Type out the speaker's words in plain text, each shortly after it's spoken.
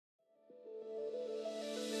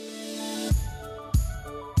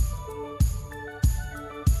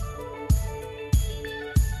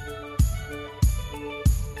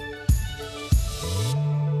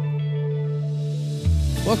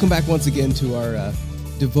Welcome back once again to our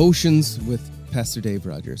devotions with Pastor Dave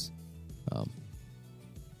Rogers.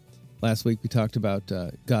 Last week we talked about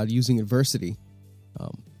God using adversity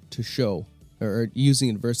to show, or using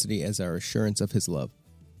adversity as our assurance of His love.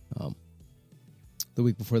 The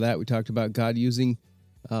week before that we talked about God using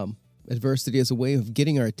adversity as a way of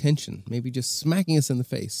getting our attention, maybe just smacking us in the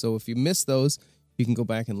face. So if you missed those, you can go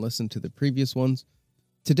back and listen to the previous ones.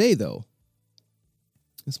 Today, though,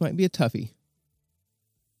 this might be a toughie.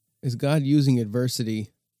 Is God using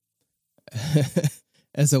adversity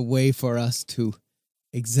as a way for us to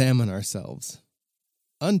examine ourselves?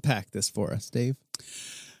 Unpack this for us, Dave.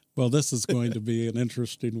 Well, this is going to be an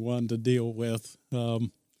interesting one to deal with.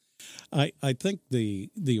 I think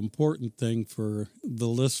the important thing for the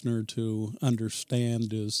listener to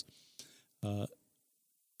understand is,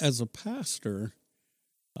 as a pastor,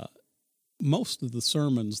 most of the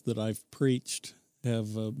sermons that I've preached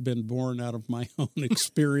have been born out of my own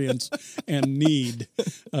experience and need.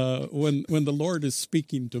 When the Lord is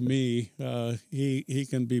speaking to me, He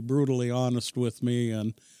can be brutally honest with me,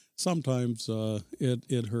 and sometimes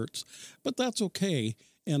it hurts. But that's okay.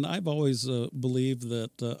 And I've always believed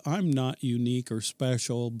that I'm not unique or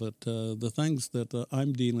special, but the things that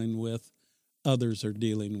I'm dealing with, others are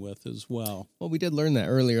dealing with as well. Well, we did learn that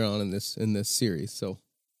earlier on in this series, so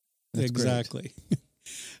that's exactly.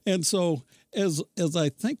 And so, as I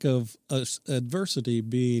think of adversity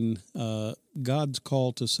being God's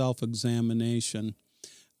call to self-examination,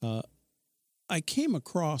 I came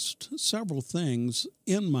across several things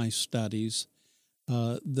in my studies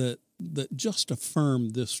that just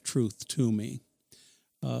affirmed this truth to me.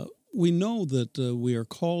 We know that we are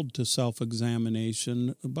called to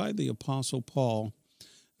self-examination by the Apostle Paul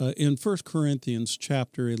in 1 Corinthians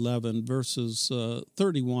chapter 11, verses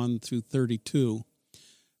 31 through 32.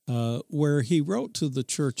 Where he wrote to the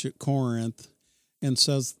church at Corinth and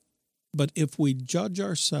says, "But if we judge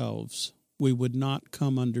ourselves, we would not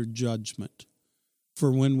come under judgment.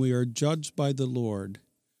 For when we are judged by the Lord,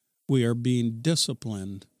 we are being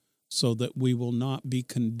disciplined so that we will not be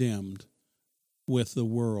condemned with the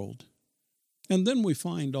world." And then we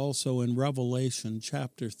find also in Revelation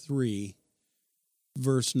chapter 3,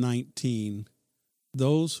 verse 19,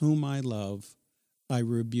 "Those whom I love, I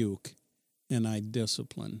rebuke, and I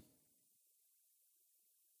discipline."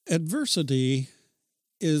 Adversity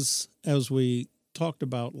is, as we talked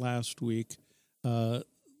about last week,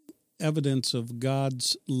 evidence of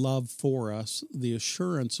God's love for us, the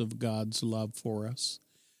assurance of God's love for us.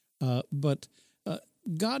 But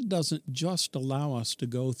God doesn't just allow us to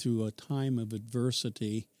go through a time of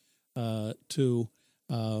adversity to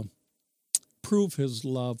prove His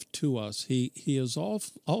love to us. He is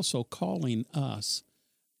also calling us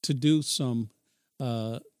to do some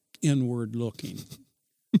inward looking,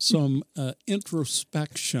 some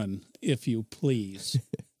introspection, if you please.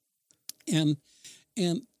 And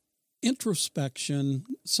introspection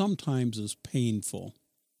sometimes is painful.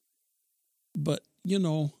 But,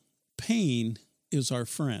 pain is our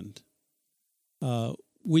friend.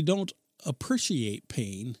 We don't appreciate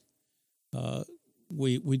pain.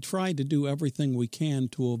 We try to do everything we can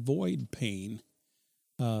to avoid pain.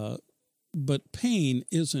 But pain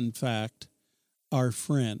is, in fact, our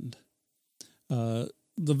friend. The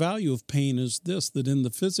value of pain is this, that in the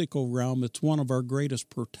physical realm, it's one of our greatest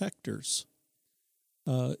protectors.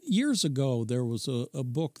 Years ago, there was a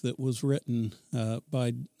book that was written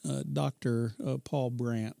by Dr. Paul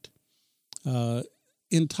Brandt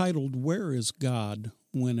entitled, "Where is God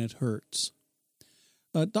When It Hurts?"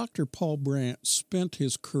 Dr. Paul Brandt spent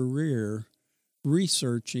his career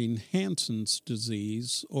researching Hansen's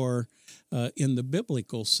disease, or in the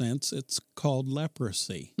biblical sense, it's called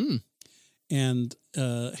leprosy. And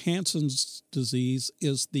Hansen's disease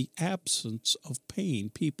is the absence of pain,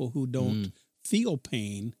 people who don't feel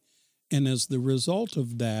pain, and as the result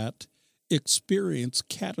of that, experience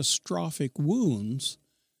catastrophic wounds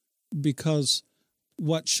because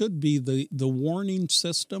what should be the warning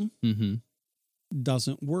system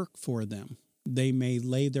doesn't work for them. They may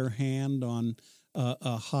lay their hand on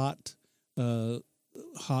a hot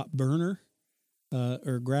burner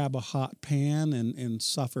or grab a hot pan and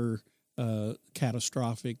suffer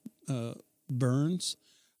catastrophic burns.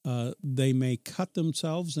 They may cut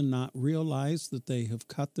themselves and not realize that they have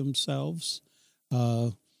cut themselves.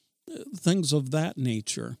 Things of that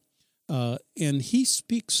nature. And he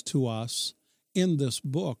speaks to us in this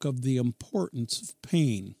book of the importance of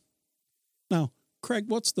pain. Now, Craig,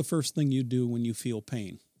 what's the first thing you do when you feel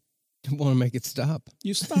pain? I want to make it stop.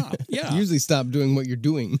 You stop, yeah. You usually stop doing what you're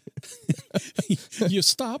doing. You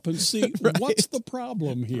stop and see, right. What's the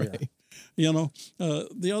problem here? Right.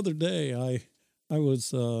 The other day I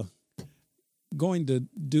was going to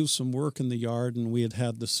do some work in the yard, and we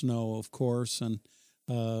had the snow, of course, and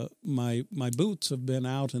my boots have been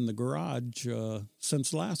out in the garage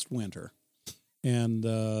since last winter, and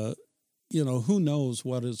who knows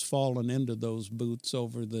what has fallen into those boots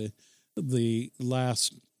over the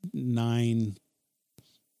last 9-10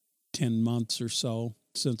 months or so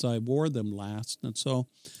since I wore them last. And so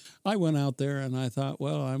I went out there and I thought,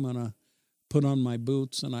 well, I'm going to put on my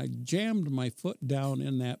boots, and I jammed my foot down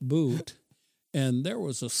in that boot, and there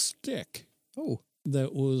was a stick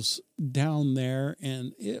that was down there,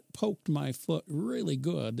 and it poked my foot really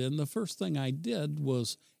good. And the first thing I did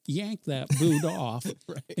was yank that boot off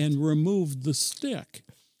right. and remove the stick.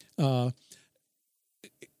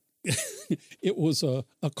 It was a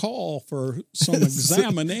call for some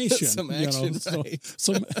examination, some action, right.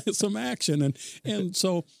 some action, and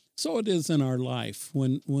so it is in our life.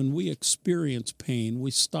 When we experience pain,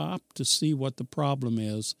 we stop to see what the problem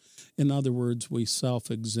is. In other words, we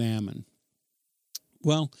self-examine.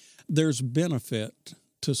 Well, there's benefit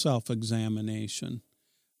to self-examination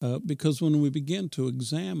because when we begin to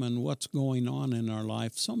examine what's going on in our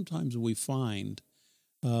life, sometimes we find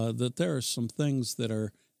that there are some things that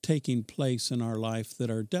are taking place in our life that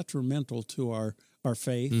are detrimental to our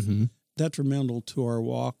faith, mm-hmm. detrimental to our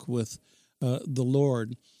walk with the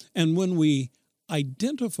Lord. And when we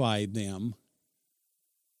identify them,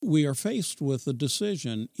 we are faced with a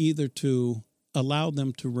decision either to allow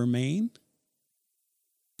them to remain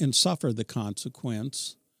and suffer the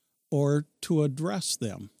consequence, or to address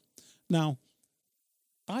them. Now,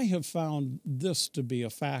 I have found this to be a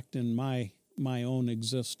fact in my own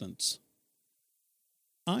existence.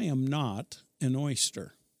 I am not an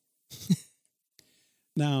oyster.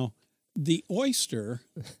 Now, the oyster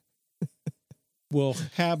will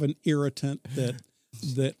have an irritant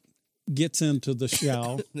that gets into the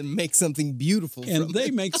shell and make something beautiful, and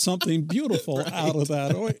they make something beautiful right. out of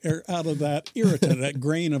that irritant, that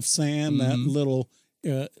grain of sand, mm-hmm. that little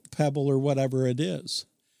pebble or whatever it is.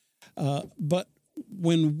 But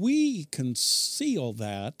when we conceal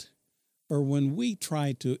that, or when we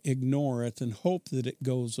try to ignore it and hope that it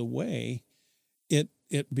goes away, it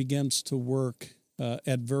begins to work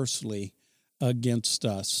adversely against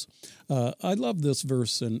us. I love this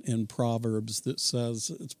verse in Proverbs that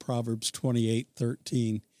says, it's Proverbs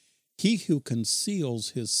 28:13, "He who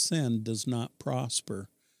conceals his sin does not prosper,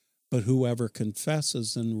 but whoever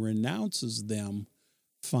confesses and renounces them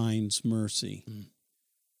finds mercy."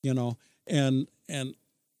 Mm. And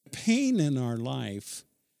pain in our life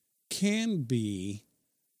can be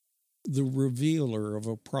the revealer of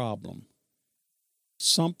a problem.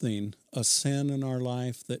 Something, a sin in our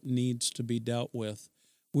life that needs to be dealt with.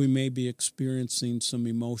 We may be experiencing some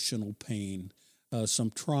emotional pain. Some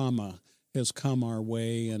trauma has come our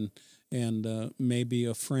way, and maybe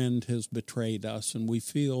a friend has betrayed us, and we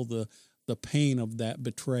feel the pain of that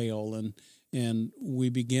betrayal, and we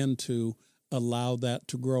begin to allow that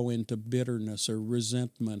to grow into bitterness or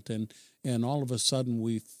resentment, and all of a sudden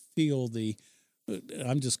we feel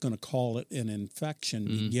I'm just going to call it an infection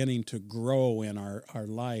beginning to grow in our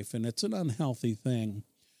life, and it's an unhealthy thing.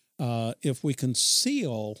 If we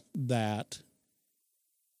conceal that,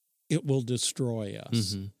 it will destroy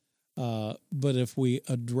us. Mm-hmm. But if we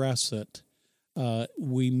address it,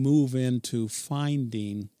 we move into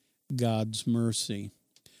finding God's mercy.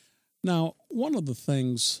 Now, one of the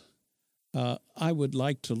things I would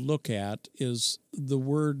like to look at is the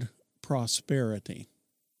word prosperity.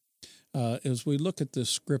 As we look at this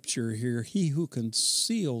scripture here, he who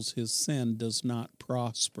conceals his sin does not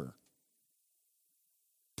prosper.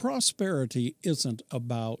 Prosperity isn't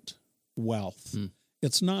about wealth.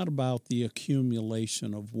 It's not about the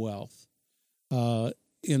accumulation of wealth.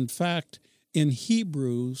 In fact, in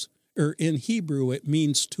Hebrew, it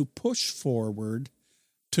means to push forward,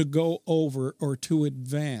 to go over, or to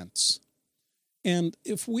advance. And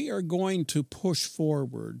if we are going to push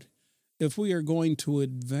forward, if we are going to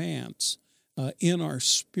advance in our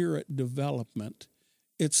spirit development,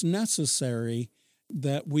 it's necessary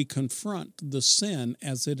that we confront the sin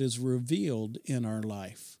as it is revealed in our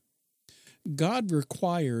life. God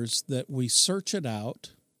requires that we search it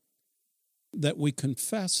out, that we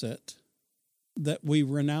confess it, that we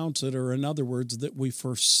renounce it, or in other words, that we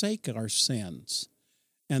forsake our sins,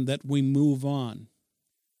 and that we move on.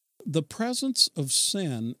 The presence of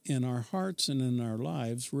sin in our hearts and in our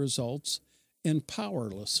lives results in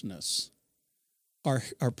powerlessness. Our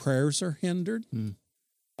prayers are hindered.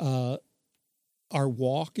 Our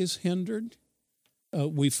walk is hindered.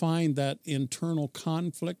 We find that internal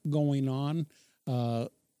conflict going on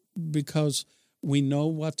because we know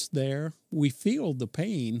what's there. We feel the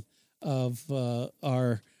pain of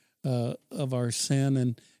our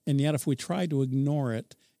sin, and yet if we try to ignore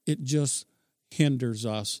it, it just hinders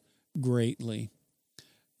us greatly.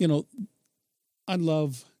 You know, I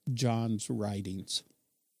love John's writings,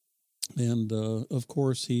 and of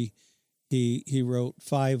course he wrote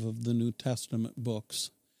 5 of the New Testament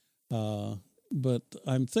books, but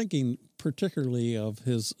I'm thinking particularly of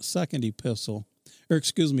his his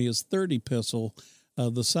third epistle,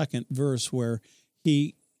 the second verse, where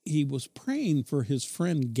he was praying for his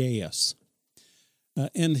friend Gaius,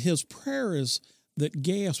 and his prayer is that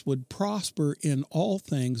Gaius would prosper in all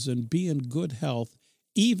things and be in good health,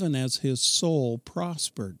 even as his soul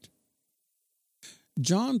prospered.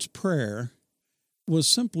 John's prayer was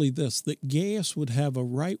simply this, that Gaius would have a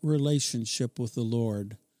right relationship with the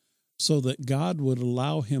Lord, so that God would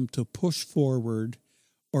allow him to push forward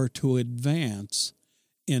or to advance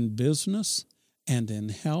in business and in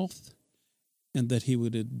health, and that he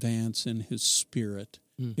would advance in his spirit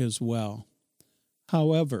as well.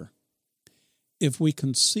 However, if we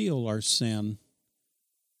conceal our sin,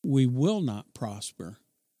 we will not prosper,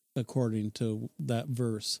 according to that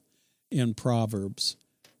verse in Proverbs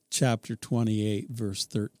chapter 28, verse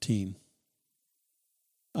 13.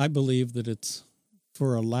 I believe that it's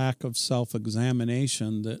for a lack of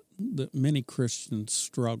self-examination that many Christians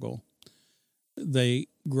struggle. They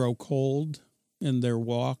grow cold in their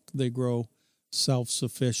walk. They grow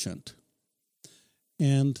self-sufficient.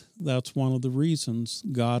 And that's one of the reasons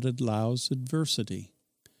God allows adversity.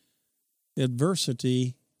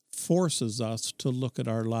 Adversity forces us to look at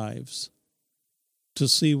our lives, to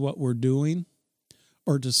see what we're doing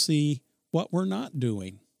or to see what we're not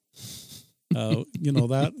doing.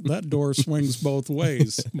 That door swings both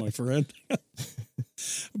ways, my friend.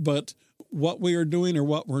 But what we are doing or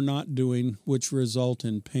what we're not doing, which result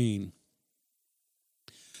in pain.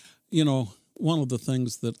 You know, one of the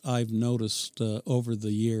things that I've noticed over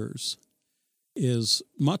the years is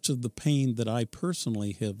much of the pain that I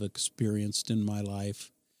personally have experienced in my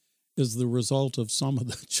life is the result of some of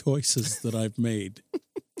the choices that I've made.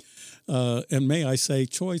 And may I say,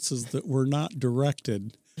 choices that were not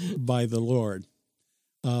directed by the Lord.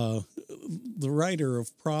 The writer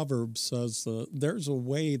of Proverbs says, there's a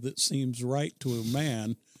way that seems right to a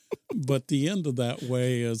man, but the end of that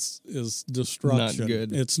way is destruction. Not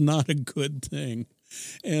good. It's not a good thing.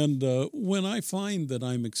 And when I find that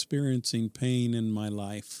I'm experiencing pain in my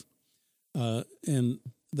life, and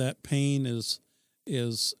that pain is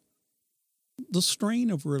the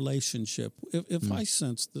strain of relationship, if I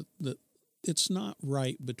sense that it's not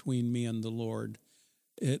right between me and the Lord,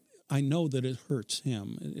 I know that it hurts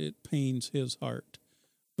him. It pains his heart.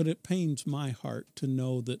 But it pains my heart to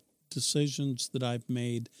know that decisions that I've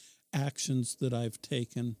made, actions that I've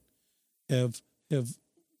taken have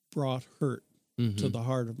brought hurt to the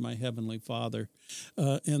heart of my Heavenly Father.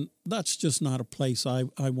 And that's just not a place I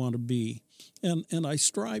want to be. And I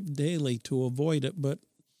strive daily to avoid it, but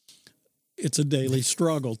it's a daily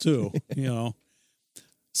struggle too, you know.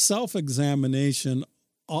 Self-examination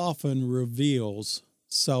often reveals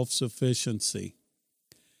self-sufficiency.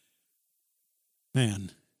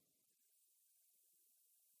 Man,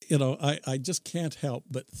 you know, I just can't help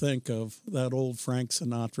but think of that old Frank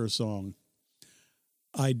Sinatra song,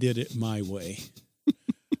 I Did It My Way.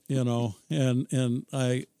 You know, and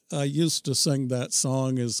I used to sing that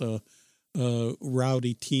song as a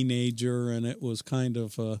rowdy teenager, and it was kind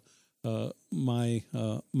of my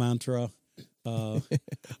mantra.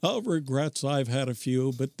 Regrets, I've had a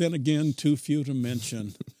few, but then again, too few to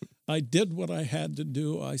mention. I did what I had to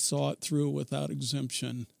do. I saw it through without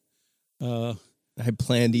exemption. I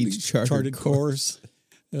planned each charted course,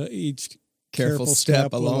 each careful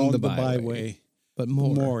step along the byway. But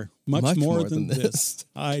much more than this.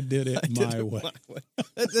 I did it my way.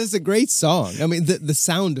 That's a great song. I mean, the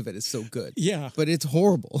sound of it is so good. Yeah. But it's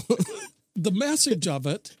horrible. The message of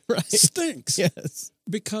it stinks. Yes.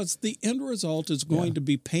 Because the end result is going to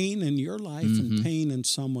be pain in your life and pain in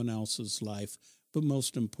someone else's life. But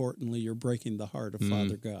most importantly, you're breaking the heart of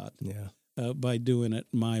Father God by doing it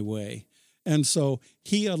my way. And so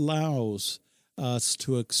he allows us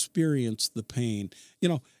to experience the pain. You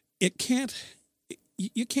know,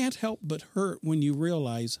 you can't help but hurt when you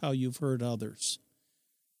realize how you've hurt others.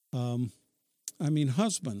 I mean,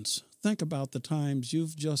 husbands, think about the times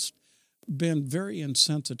you've just been very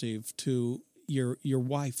insensitive to your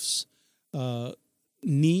wife's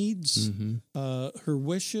needs, her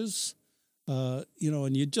wishes, and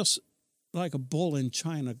you just, like a bull in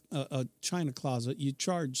a china closet, you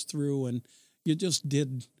charged through and you just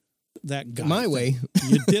did that guy my thing. way.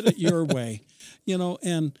 You did it your way,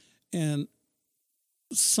 and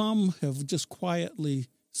some have just quietly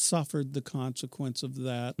suffered the consequence of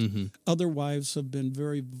that. Mm-hmm. Other wives have been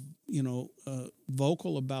very,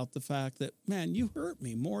 vocal about the fact that, man, you hurt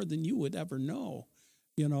me more than you would ever know,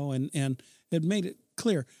 and it made it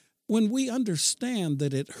clear. When we understand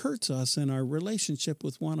that it hurts us in our relationship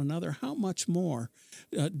with one another, how much more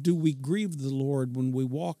do we grieve the Lord when we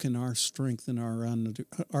walk in our strength and our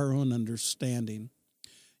own understanding?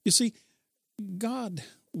 You see, God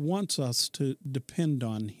wants us to depend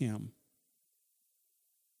on Him.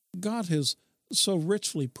 God has so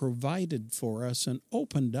richly provided for us and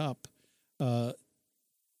opened up the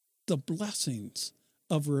blessings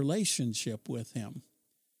of relationship with Him.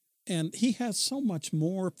 And He has so much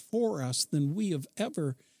more for us than we have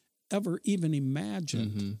ever even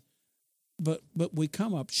imagined. Mm-hmm. But we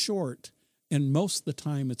come up short, and most of the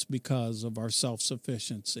time it's because of our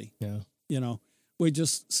self-sufficiency. Yeah. We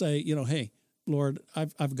just say, hey, Lord,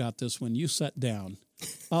 I've got this one. You sit down.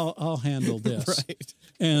 I'll handle this. Right.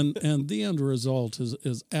 And the end result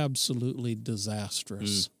is absolutely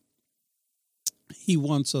disastrous. He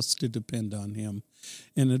wants us to depend on Him.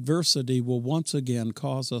 And adversity will once again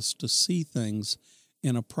cause us to see things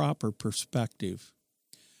in a proper perspective.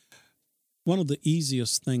 One of the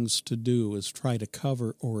easiest things to do is try to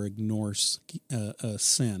cover or ignore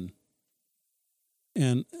sin.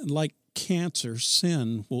 And like cancer,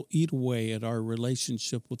 sin will eat away at our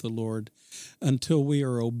relationship with the Lord until we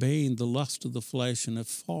are obeying the lust of the flesh and have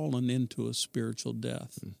fallen into a spiritual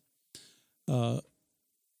death. As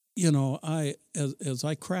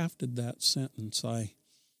I crafted that sentence, I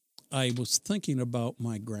was thinking about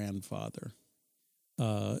my grandfather.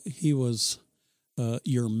 He was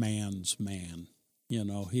your man's man.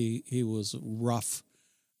 He was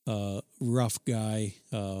a rough guy,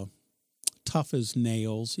 tough as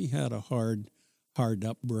nails. He had a hard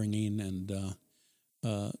upbringing, and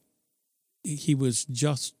he was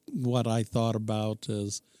just what I thought about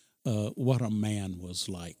as what a man was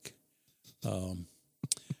like.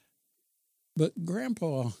 But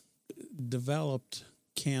Grandpa developed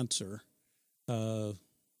cancer in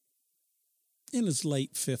his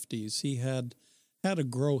late 50s. He had a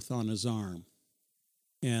growth on his arm,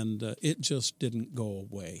 and it just didn't go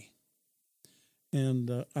away.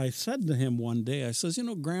 And I said to him one day, I says,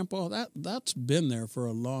 Grandpa, that's been there for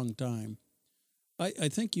a long time. I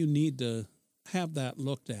think you need to have that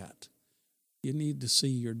looked at. You need to see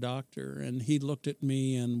your doctor. And he looked at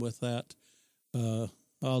me, and with that,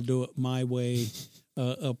 I'll do it my way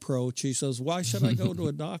approach, he says, why should I go to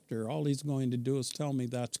a doctor? All he's going to do is tell me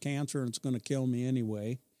that's cancer and it's going to kill me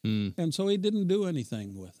anyway. And so he didn't do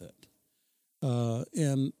anything with it.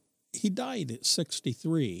 And he died at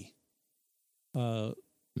 63.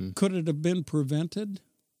 Could it have been prevented?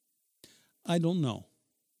 I don't know.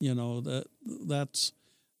 That's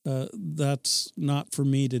not for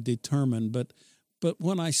me to determine. But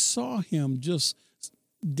when I saw him just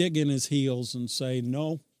dig in his heels and say,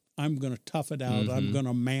 no, I'm going to tough it out. I'm going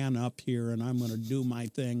to man up here, and I'm going to do my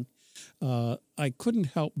thing. I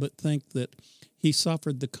couldn't help but think that he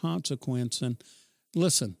suffered the consequence. And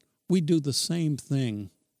listen, we do the same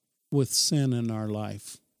thing with sin in our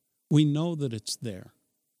life. We know that it's there.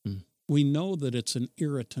 We know that it's an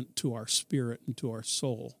irritant to our spirit and to our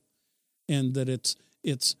soul, and that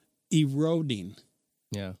it's eroding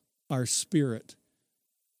our spirit.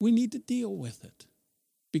 We need to deal with it.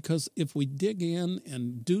 Because if we dig in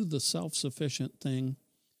and do the self-sufficient thing,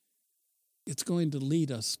 it's going to lead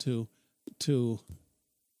us to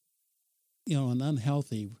an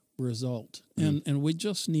unhealthy result. And we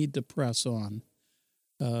just need to press on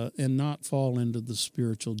and not fall into the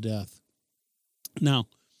spiritual death. Now,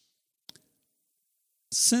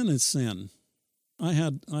 sin is sin. I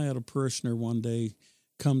had a parishioner one day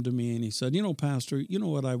come to me and he said, Pastor, you know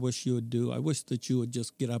what I wish you would do? I wish that you would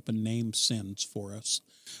just get up and name sins for us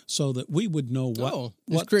so that we would know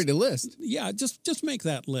just create a list. Yeah, just make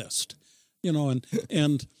that list, and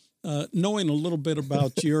knowing a little bit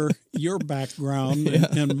about your background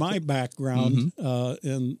and my background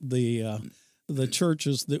in the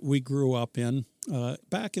churches that we grew up in,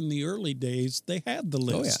 back in the early days, they had the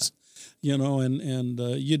lists. And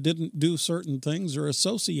you didn't do certain things or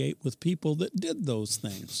associate with people that did those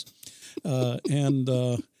things. When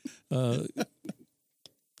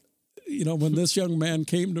this young man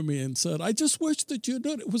came to me and said, I just wish that you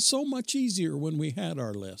did, it was so much easier when we had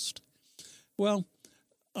our list. Well,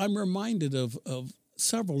 I'm reminded of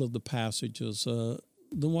several of the passages. The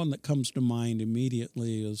one that comes to mind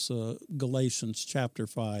immediately is Galatians chapter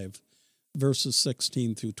 5, verses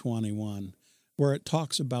 16 through 21. Where it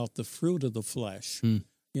talks about the fruit of the flesh, and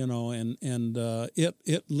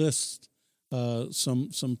it lists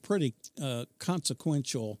some pretty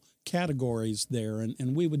consequential categories there,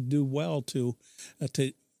 and we would do well to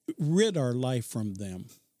rid our life from them.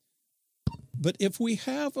 But if we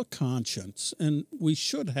have a conscience, and we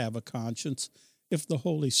should have a conscience if the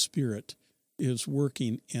Holy Spirit is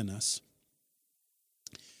working in us,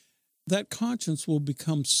 that conscience will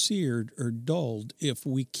become seared or dulled if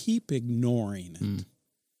we keep ignoring it.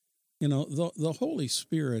 You know, the Holy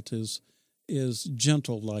Spirit is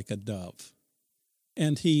gentle like a dove,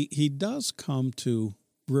 and he does come to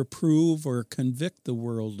reprove or convict the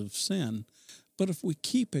world of sin. But if we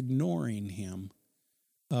keep ignoring him,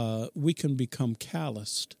 we can become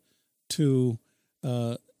calloused to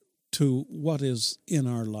what is in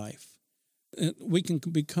our life. We can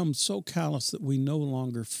become so callous that we no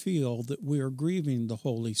longer feel that we are grieving the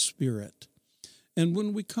Holy Spirit. And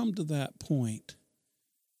when we come to that point,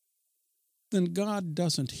 then God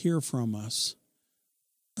doesn't hear from us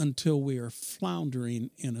until we are floundering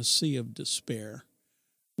in a sea of despair.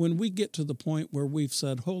 When we get to the point where we've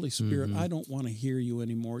said, Holy Spirit, I don't want to hear you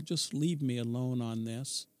anymore, just leave me alone on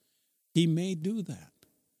this, he may do that.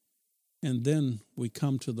 And then we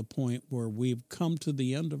come to the point where we've come to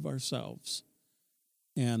the end of ourselves,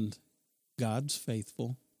 and God's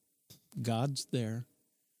faithful, God's there,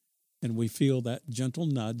 and we feel that gentle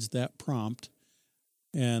nudge, that prompt,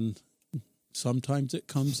 and sometimes it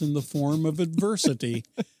comes in the form of adversity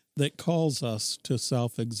that calls us to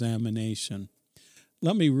self-examination.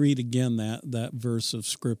 Let me read again that verse of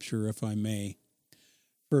Scripture, if I may.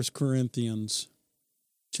 1 Corinthians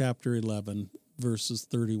chapter 11, verses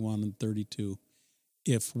 31 and 32.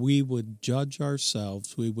 If we would judge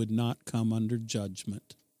ourselves, we would not come under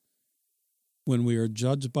judgment. When we are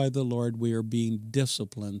judged by the Lord, we are being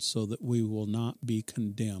disciplined so that we will not be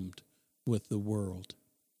condemned with the world.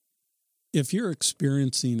 If you're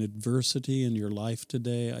experiencing adversity in your life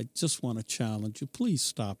today, I just want to challenge you, please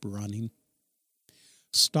stop running.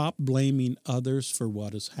 Stop blaming others for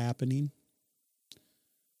what is happening.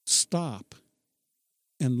 Stop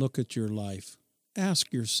and look at your life.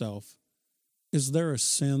 Ask yourself, is there a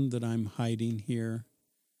sin that I'm hiding here?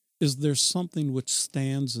 Is there something which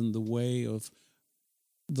stands in the way of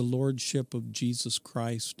the lordship of Jesus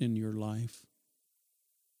Christ in your life?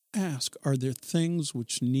 Ask, are there things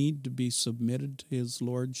which need to be submitted to his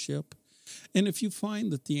lordship? And if you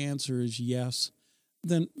find that the answer is yes,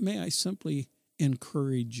 then may I simply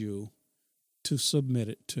encourage you to submit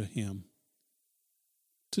it to him.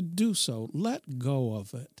 To do so, let go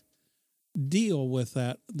of it. Deal with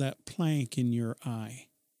that plank in your eye.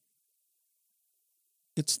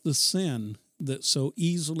 It's the sin that so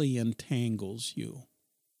easily entangles you.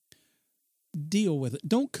 Deal with it.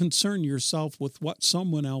 Don't concern yourself with what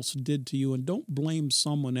someone else did to you, and don't blame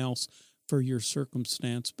someone else for your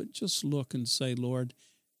circumstance, but just look and say, Lord,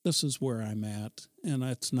 this is where I'm at, and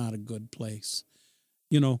that's not a good place.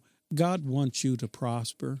 You know, God wants you to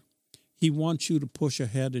prosper. He wants you to push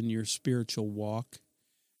ahead in your spiritual walk.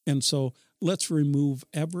 And so let's remove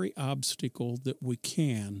every obstacle that we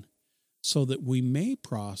can so that we may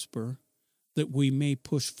prosper, that we may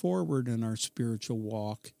push forward in our spiritual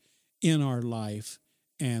walk, in our life,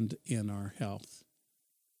 and in our health.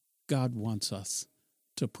 God wants us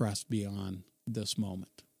to press beyond this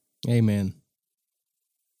moment. Amen.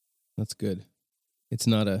 That's good. It's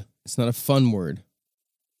not a fun word,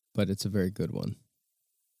 but it's a very good one.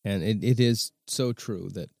 And it is so true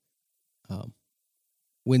that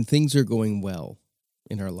when things are going well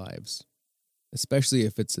in our lives, especially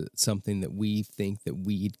if it's something that we think that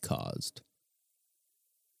we'd caused,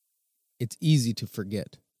 it's easy to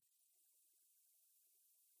forget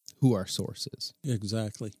who our source is.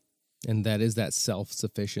 Exactly. And that is that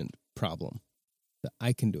self-sufficient problem, that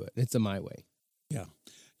I can do it. It's my way. Yeah.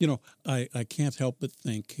 You know, I can't help but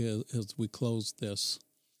think as we close this,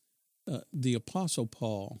 the Apostle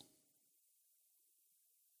Paul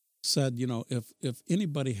said, you know, if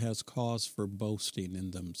anybody has cause for boasting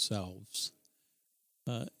in themselves,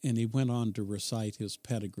 and he went on to recite his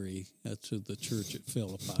pedigree to the church at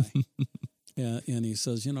Philippi, and he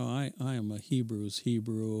says, you know, I am a Hebrew's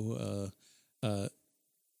Hebrew.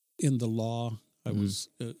 In the law, I was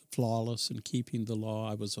flawless in keeping the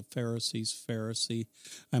law. I was a Pharisee's Pharisee.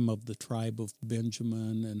 I'm of the tribe of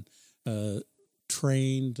Benjamin, and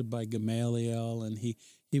trained by Gamaliel. And he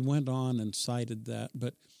went on and cited that.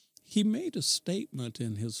 But he made a statement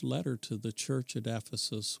in his letter to the church at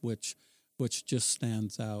Ephesus, which just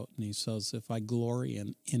stands out. And he says, if I glory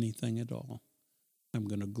in anything at all, I'm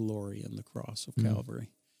going to glory in the cross of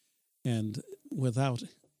Calvary. And without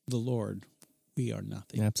the Lord, we are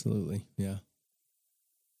nothing. Absolutely, yeah.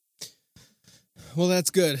 Well, that's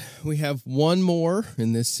good. We have one more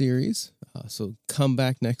in this series, so come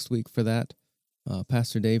back next week for that.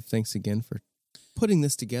 Pastor Dave, thanks again for putting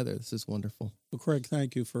this together. This is wonderful. Well, Craig,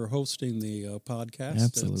 thank you for hosting the podcast.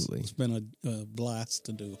 Absolutely. It's been a blast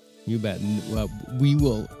to do. You bet. We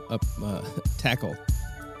will tackle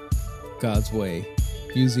God's way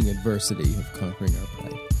using adversity of conquering our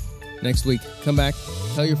pride. Next week, come back,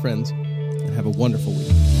 tell your friends, and have a wonderful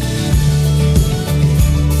week.